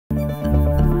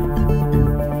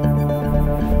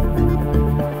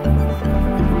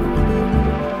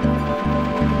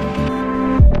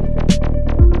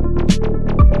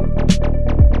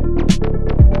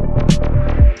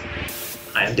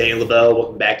Daniel LaBelle.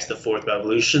 Welcome back to the Fourth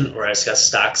Revolution, where I discuss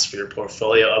stocks for your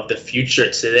portfolio of the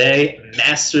future. Today,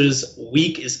 Masters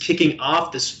Week is kicking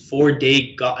off. This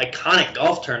four-day iconic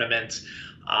golf tournament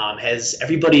has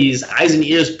everybody's eyes and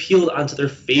ears peeled onto their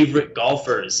favorite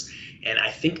golfers. And I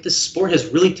think the sport has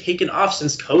really taken off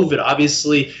since COVID.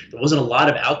 Obviously, there wasn't a lot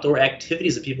of outdoor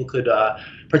activities that people could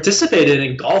participate in,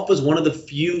 and golf was one of the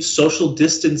few social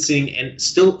distancing and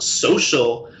still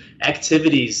social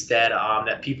activities that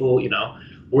that people,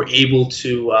 were able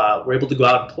to go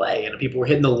out and play, and people were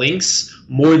hitting the links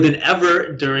more than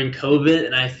ever during COVID.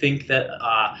 And I think that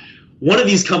one of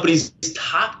these companies,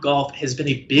 Topgolf, has been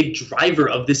a big driver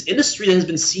of this industry that has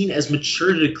been seen as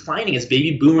mature to declining as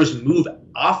baby boomers move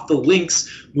off the links,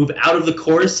 move out of the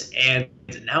course, and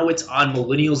now it's on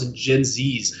Millennials and Gen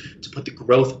Zs to put the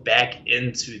growth back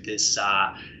into this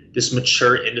this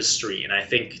mature industry. And I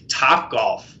think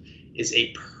Topgolf is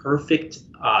a perfect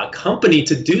company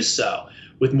to do so,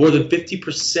 with more than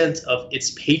 50% of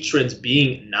its patrons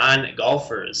being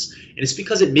non-golfers. And it's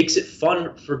because it makes it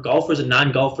fun for golfers and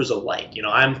non-golfers alike.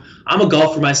 I'm a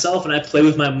golfer myself, and I play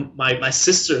with my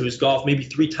sister, who's golfed maybe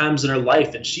 3 times in her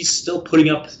life, and she's still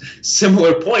putting up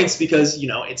similar points because,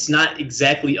 it's not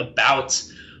exactly about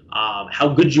how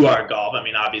good you are at golf. I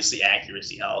mean, obviously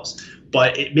accuracy helps,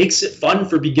 but it makes it fun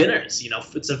for beginners.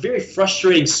 It's a very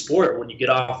frustrating sport when you get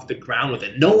off the ground with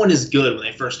it. No one is good when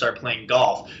they first start playing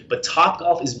golf, but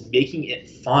Topgolf is making it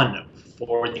fun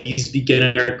for these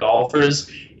beginner golfers,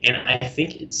 and I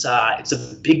think it's a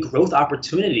big growth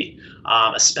opportunity,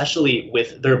 especially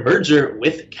with their merger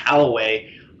with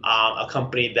Callaway, a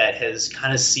company that has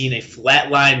kind of seen a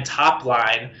flatline top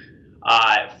line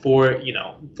for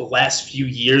the last few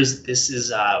years. This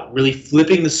is really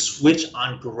flipping the switch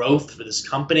on growth for this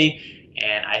company,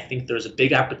 and I think there's a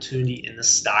big opportunity in the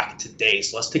stock today.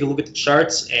 So let's take a look at the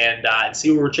charts and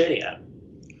see where we're trading at.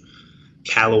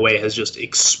 Callaway has just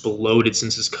exploded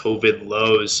since its COVID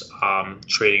lows,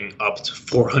 trading up to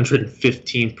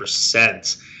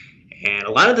 415%. And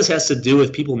a lot of this has to do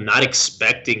with people not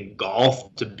expecting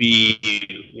golf to be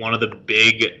one of the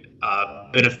big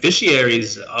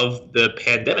beneficiaries of the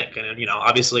pandemic. And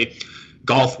obviously,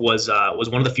 golf was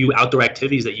one of the few outdoor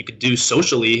activities that you could do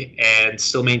socially and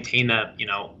still maintain that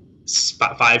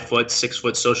 5 foot, 6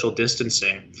 foot social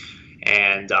distancing.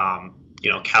 And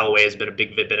Callaway has been a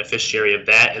big beneficiary of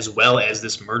that, as well as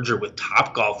this merger with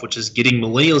Topgolf, which is getting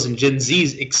Millennials and Gen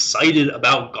Zs excited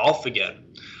about golf again.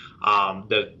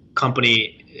 The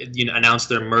company announced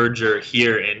their merger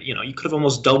here, and you could have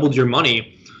almost doubled your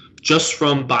money just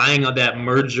from buying that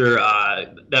merger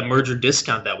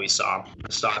discount that we saw.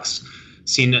 The stock's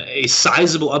seen a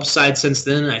sizable upside since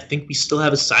then, and I think we still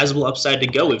have a sizable upside to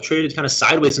go. We've traded kind of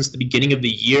sideways since the beginning of the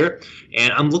year,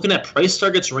 and I'm looking at price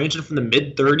targets ranging from the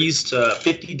mid-30s to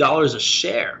 $50 a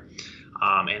share.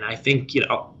 And I think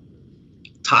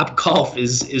Topgolf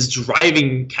is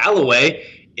driving Callaway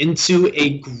into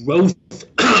a growth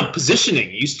positioning.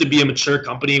 It used to be a mature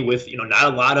company with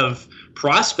not a lot of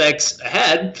prospects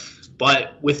ahead,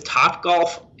 but with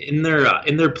Topgolf in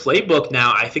their playbook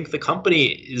now, I think the company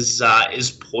is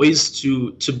poised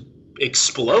to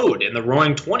explode in the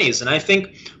roaring 20s. And I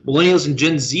think Millennials and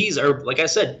Gen Zs are, like I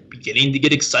said, beginning to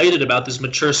get excited about this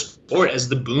mature sport as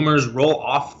the boomers roll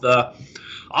off the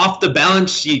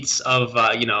balance sheets of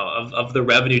the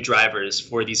revenue drivers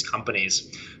for these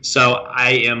companies. So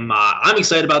I'm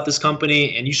excited about this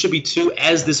company, and you should be too.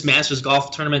 As this Masters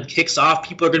golf tournament kicks off,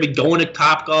 people are going to be going to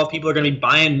Topgolf. People are going to be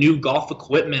buying new golf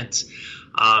equipment,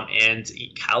 and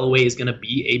Callaway is going to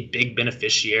be a big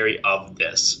beneficiary of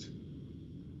this.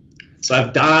 So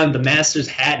I've donned the Masters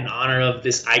hat in honor of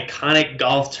this iconic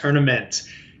golf tournament,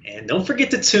 and don't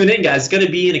forget to tune in, guys. It's going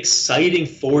to be an exciting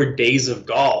 4 days of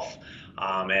golf.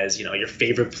 As your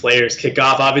favorite players kick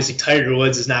off. Obviously, Tiger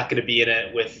Woods is not going to be in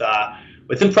it with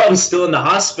him probably still in the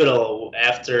hospital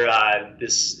after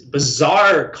this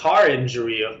bizarre car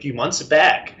injury a few months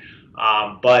back.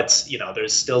 But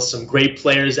there's still some great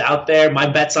players out there. My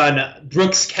bet's on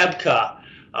Brooks Koepka,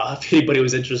 if anybody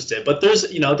was interested. But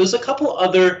there's a couple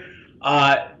other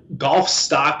golf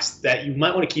stocks that you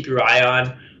might want to keep your eye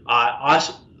on.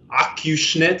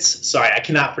 Acushnet, sorry, I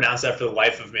cannot pronounce that for the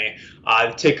life of me.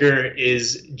 The ticker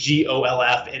is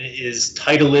GOLF, and it is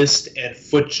Titleist and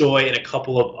FootJoy and a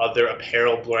couple of other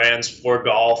apparel brands for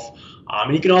golf.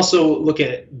 And you can also look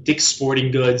at Dick's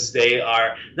Sporting Goods. They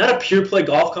are not a pure play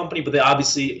golf company, but they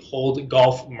obviously hold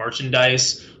golf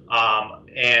merchandise.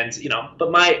 And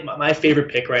but my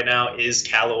favorite pick right now is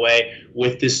Callaway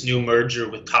with this new merger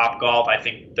with Topgolf. I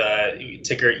think the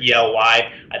ticker ELY.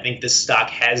 I think this stock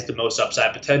has the most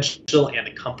upside potential, and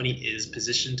the company is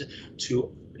positioned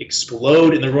to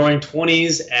explode in the roaring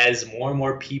 20s as more and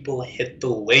more people hit the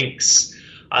links.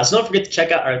 So don't forget to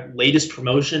check out our latest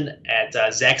promotion at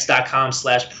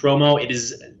Zacks.com/promo. It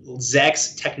is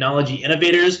Zacks Technology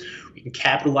Innovators. We can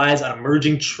capitalize on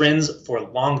emerging trends for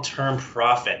long-term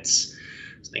profits.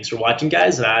 So thanks for watching,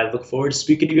 guys, and I look forward to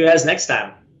speaking to you guys next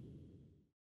time.